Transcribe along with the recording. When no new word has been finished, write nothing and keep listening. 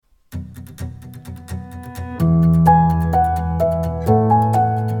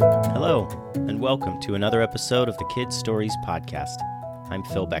welcome to another episode of the Kid Stories Podcast. I'm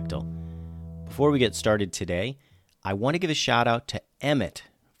Phil Bechtel. Before we get started today, I want to give a shout out to Emmett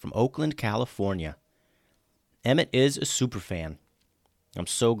from Oakland, California. Emmett is a superfan. I'm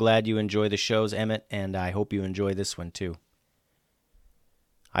so glad you enjoy the shows, Emmett, and I hope you enjoy this one too.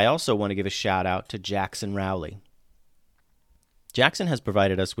 I also want to give a shout out to Jackson Rowley. Jackson has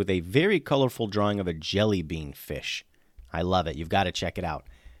provided us with a very colorful drawing of a jelly bean fish. I love it. You've got to check it out.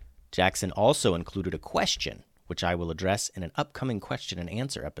 Jackson also included a question, which I will address in an upcoming question and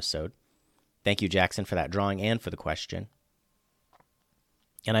answer episode. Thank you, Jackson, for that drawing and for the question.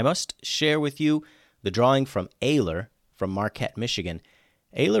 And I must share with you the drawing from Ayler from Marquette, Michigan.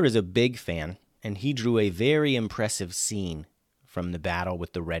 Ayler is a big fan, and he drew a very impressive scene from the battle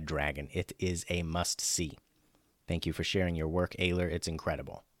with the Red Dragon. It is a must-see. Thank you for sharing your work, Ayler. It's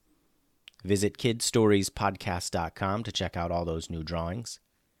incredible. Visit kidstoriespodcast.com to check out all those new drawings.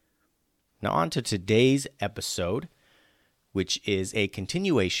 Now on to today's episode, which is a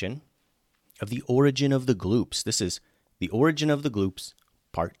continuation of The Origin of the Gloops. This is The Origin of the Gloops,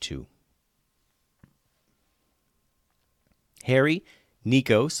 Part 2. Harry,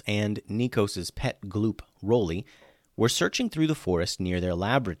 Nikos, and Nikos' pet gloop, Rolly, were searching through the forest near their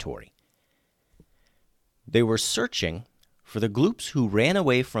laboratory. They were searching for the gloops who ran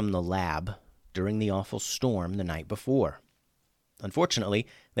away from the lab during the awful storm the night before. Unfortunately,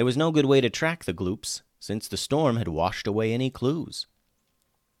 there was no good way to track the gloops, since the storm had washed away any clues.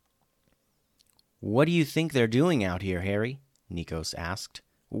 "What do you think they're doing out here, Harry?" Nikos asked.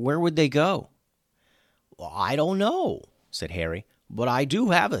 "Where would they go?" "Well, I don't know," said Harry, "but I do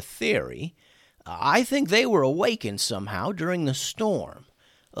have a theory. I think they were awakened somehow during the storm.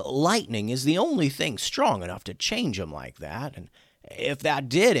 Lightning is the only thing strong enough to change them like that, and if that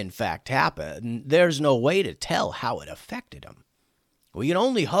did in fact happen, there's no way to tell how it affected them. We can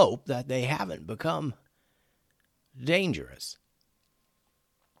only hope that they haven't become dangerous."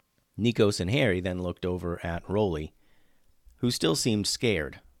 Nikos and Harry then looked over at Rolly, who still seemed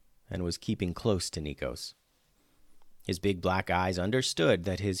scared and was keeping close to Nikos. His big black eyes understood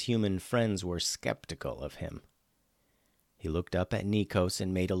that his human friends were skeptical of him. He looked up at Nikos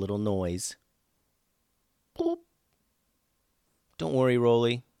and made a little noise. "Bloop." "Don't worry,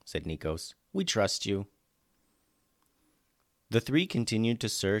 Rolly," said Nikos. "We trust you." The three continued to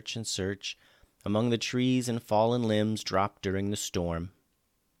search and search among the trees and fallen limbs dropped during the storm.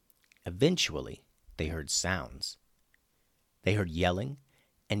 Eventually, they heard sounds. They heard yelling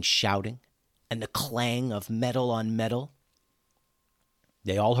and shouting and the clang of metal on metal.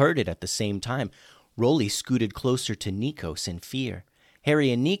 They all heard it at the same time. Rolly scooted closer to Nikos in fear. Harry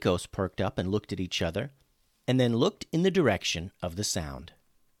and Nikos perked up and looked at each other, and then looked in the direction of the sound.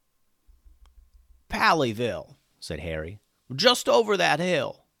 "Pallyville," said Harry. "Just over that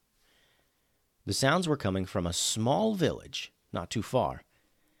hill." The sounds were coming from a small village, not too far.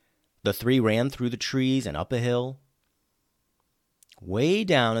 The three ran through the trees and up a hill. Way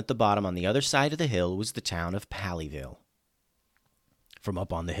down at the bottom on the other side of the hill was the town of Pallyville. From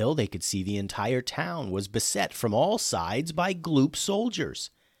up on the hill, they could see the entire town was beset from all sides by Gloop soldiers.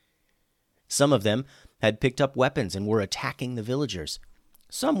 Some of them had picked up weapons and were attacking the villagers.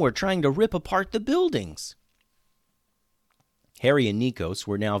 Some were trying to rip apart the buildings. Harry and Nikos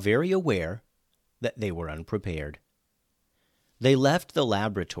were now very aware that they were unprepared. They left the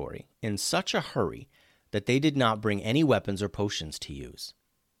laboratory in such a hurry that they did not bring any weapons or potions to use.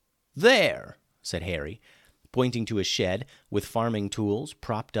 "There," said Harry, pointing to a shed with farming tools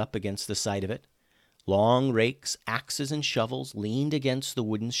propped up against the side of it. Long rakes, axes, and shovels leaned against the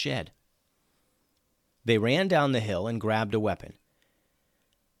wooden shed. They ran down the hill and grabbed a weapon.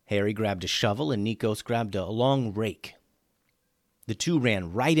 Harry grabbed a shovel and Nikos grabbed a long rake. The two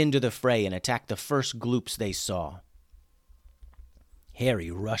ran right into the fray and attacked the first gloops they saw. Harry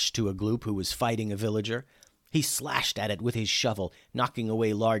rushed to a gloop who was fighting a villager. He slashed at it with his shovel, knocking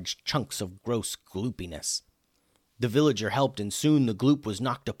away large chunks of gross gloopiness. The villager helped, and soon the gloop was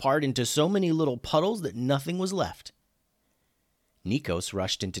knocked apart into so many little puddles that nothing was left. Nikos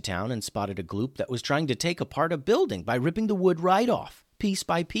rushed into town and spotted a gloop that was trying to take apart a building by ripping the wood right off, piece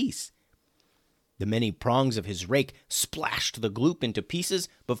by piece. The many prongs of his rake splashed the gloop into pieces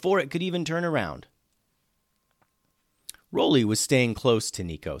before it could even turn around. Rolly was staying close to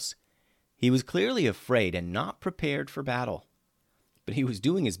Nikos. He was clearly afraid and not prepared for battle, but he was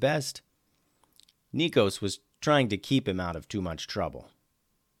doing his best. Nikos was trying to keep him out of too much trouble.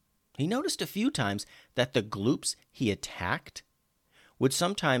 He noticed a few times that the gloops he attacked would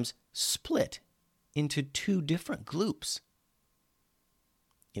sometimes split into two different gloops.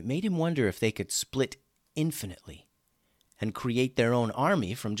 It made him wonder if they could split infinitely and create their own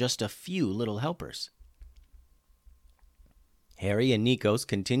army from just a few little helpers. Harry and Nikos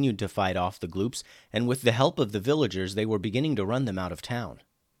continued to fight off the Gloops, and with the help of the villagers, they were beginning to run them out of town.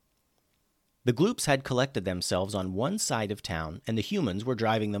 The Gloops had collected themselves on one side of town, and the humans were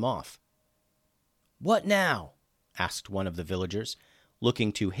driving them off. "What now?" asked one of the villagers,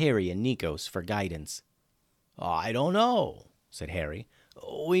 looking to Harry and Nikos for guidance. "I don't know," said Harry.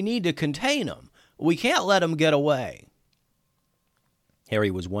 "We need to contain them. We can't let them get away."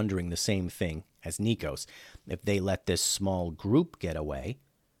 Harry was wondering the same thing as Nikos. If they let this small group get away,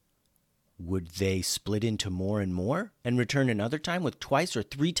 would they split into more and more and return another time with twice or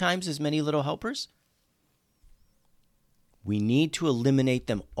three times as many little helpers? We need to eliminate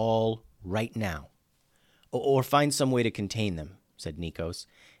them all right now, or find some way to contain them, said Nikos.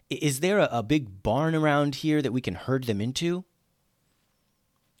 Is there a big barn around here that we can herd them into?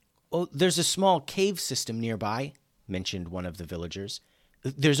 "Oh, there's a small cave system nearby," mentioned one of the villagers.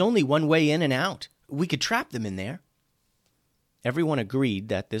 "There's only one way in and out. We could trap them in there." Everyone agreed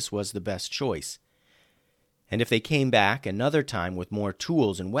that this was the best choice, and if they came back another time with more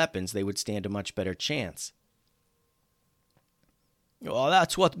tools and weapons, they would stand a much better chance. "Well,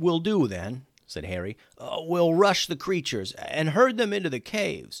 that's what we'll do then," said Harry. "We'll rush the creatures and herd them into the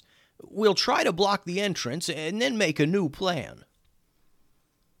caves. We'll try to block the entrance and then make a new plan."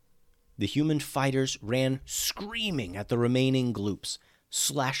 The human fighters ran screaming at the remaining Gloops,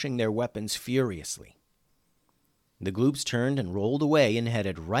 slashing their weapons furiously. The Gloops turned and rolled away and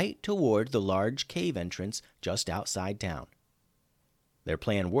headed right toward the large cave entrance just outside town. Their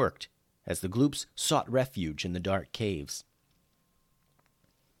plan worked, as the Gloops sought refuge in the dark caves.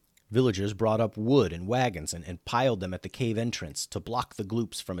 Villagers brought up wood and wagons and piled them at the cave entrance to block the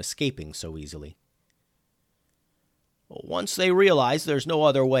Gloops from escaping so easily. "Once they realize there's no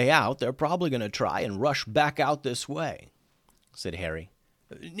other way out, they're probably going to try and rush back out this way," said Harry.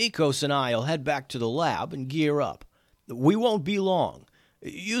 "Nikos and I'll head back to the lab and gear up. We won't be long.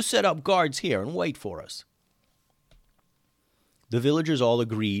 You set up guards here and wait for us." The villagers all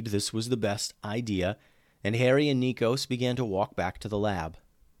agreed this was the best idea, and Harry and Nikos began to walk back to the lab.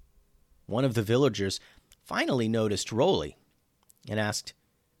 One of the villagers finally noticed Rolly and asked,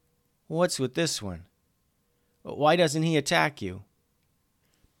 "What's with this one? Why doesn't he attack you?"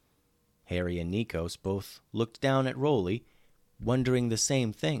 Harry and Nikos both looked down at Rolly, wondering the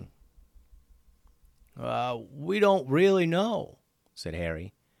same thing. We don't really know," said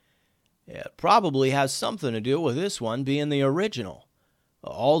Harry. "It probably has something to do with this one being the original.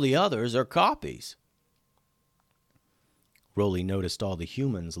 All the others are copies." Rolly noticed all the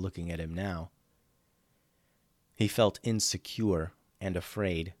humans looking at him now. He felt insecure and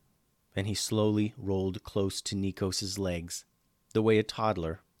afraid, and he slowly rolled close to Nikos' legs, the way a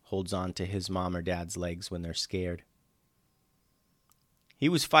toddler holds on to his mom or dad's legs when they're scared. "He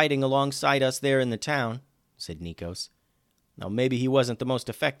was fighting alongside us there in the town," said Nikos. "Now, maybe he wasn't the most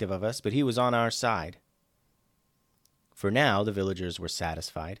effective of us, but he was on our side." For now, the villagers were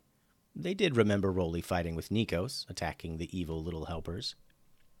satisfied. They did remember Rolly fighting with Nikos, attacking the evil little helpers.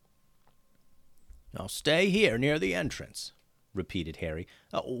 "Now stay here near the entrance," repeated Harry.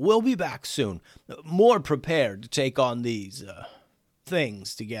 "We'll be back soon, more prepared to take on these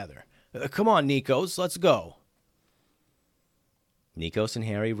things together. Come on, Nikos, let's go." Nikos and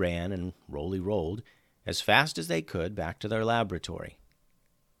Harry ran, and Rolly rolled, as fast as they could, back to their laboratory.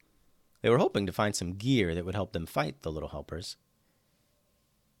 They were hoping to find some gear that would help them fight the little helpers.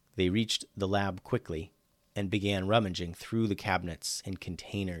 They reached the lab quickly and began rummaging through the cabinets and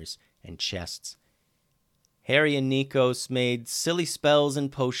containers and chests. Harry and Nikos made silly spells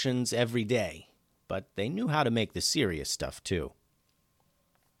and potions every day, but they knew how to make the serious stuff too.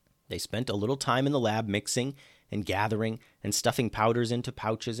 They spent a little time in the lab mixing and gathering and stuffing powders into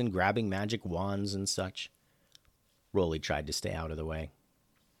pouches and grabbing magic wands and such. Rolly tried to stay out of the way.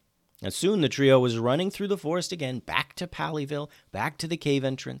 And soon the trio was running through the forest again, back to Pallyville, back to the cave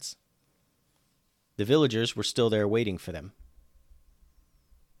entrance. The villagers were still there waiting for them.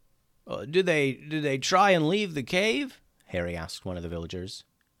 Did they try and leave the cave?" Harry asked one of the villagers.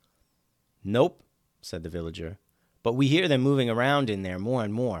 "Nope," said the villager. "But we hear them moving around in there more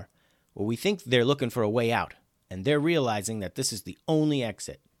and more. Well, we think they're looking for a way out, and they're realizing that this is the only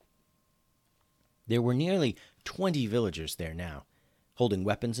exit." There were nearly 20 villagers there now, holding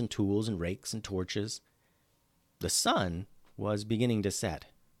weapons and tools and rakes and torches. The sun was beginning to set.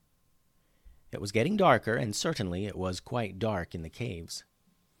 It was getting darker, and certainly it was quite dark in the caves.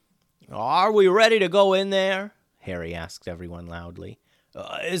 "Are we ready to go in there?" Harry asked everyone loudly.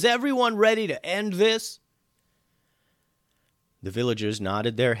 "Is everyone ready to end this?" The villagers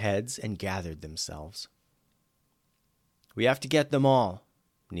nodded their heads and gathered themselves. We have to get them all,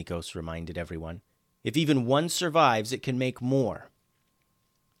 Nikos reminded everyone. If even one survives, it can make more.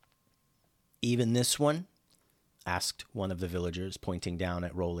 Even this one? Asked one of the villagers, pointing down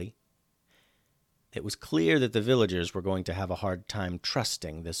at Rolly. It was clear that the villagers were going to have a hard time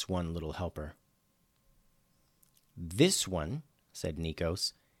trusting this one little helper. This one, said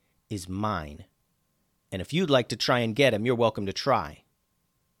Nikos, is mine. And if you'd like to try and get him, you're welcome to try.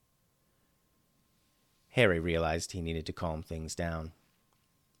 Harry realized he needed to calm things down.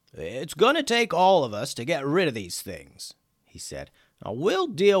 It's going to take all of us to get rid of these things, he said. Now, we'll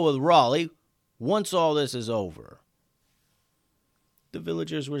deal with Raleigh once all this is over. The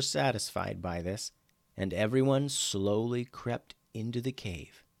villagers were satisfied by this, and everyone slowly crept into the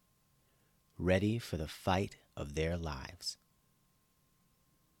cave, ready for the fight of their lives.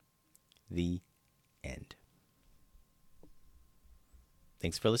 The end.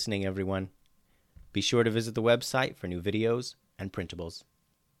 Thanks for listening, everyone. Be sure to visit the website for new videos and printables.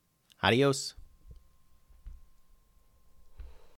 Adios.